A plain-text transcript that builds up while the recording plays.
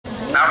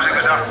Bowser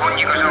goes off,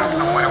 Bunny goes up,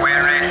 and we're away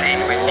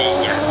racing with the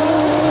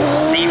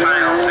D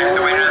finals. It's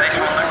the winner of this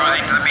one that goes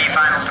into the B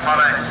final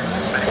tomorrow.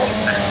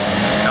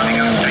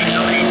 Nottingham 3,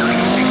 Nottingham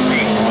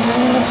 60.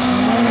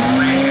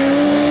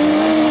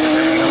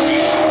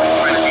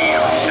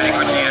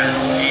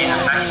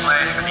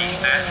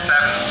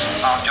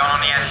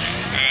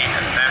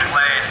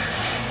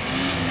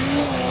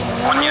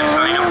 Onion,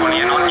 sorry, not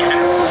onion,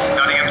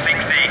 Nottingham 60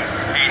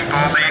 is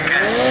Paul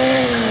Baker.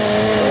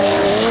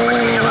 Look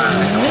at me, lads,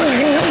 this is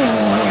onion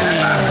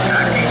and that,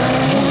 khaki.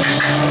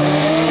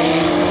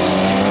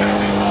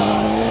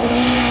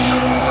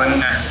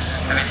 And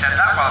having said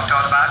that, what I've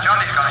talked about John,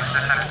 he's gone into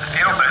the centre of the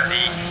field, but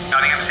the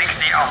Nottingham 60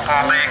 of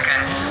Paul Baker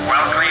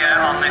well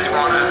clear on this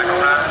one as they come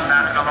round and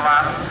start another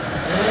lap.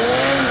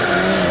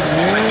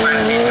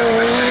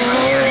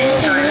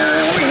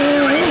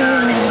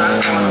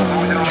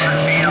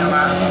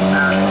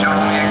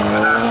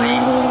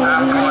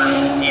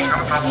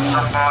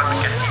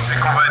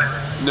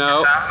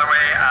 No,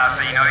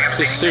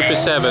 just Super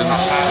 7s.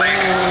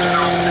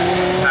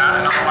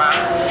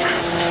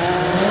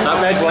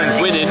 That red one's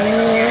winning.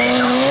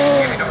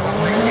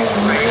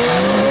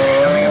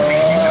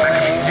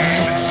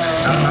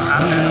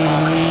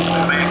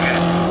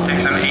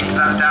 Takes them into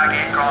that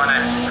target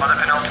corner for the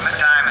penultimate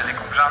time as it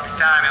comes round this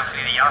time. You'll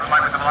see the yellow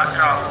flag with the black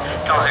cross.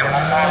 Tells him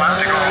one more lap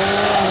to go.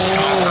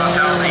 It also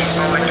tells the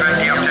Public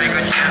 20 of Take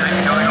Good Cheers that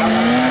he's going on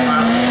one more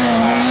lap.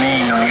 On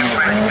the Nottingham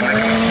 20 to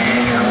make a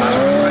mistake. And that's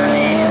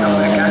really he's not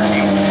going to catch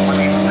him on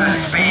his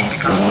speed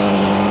because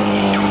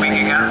he's jumping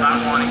against that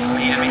one. He's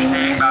made a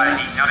mistake by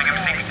the Nottingham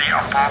 60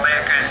 of Paul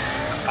Baker.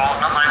 Paul's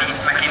not making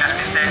a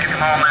mistake at the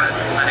moment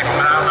as he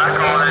comes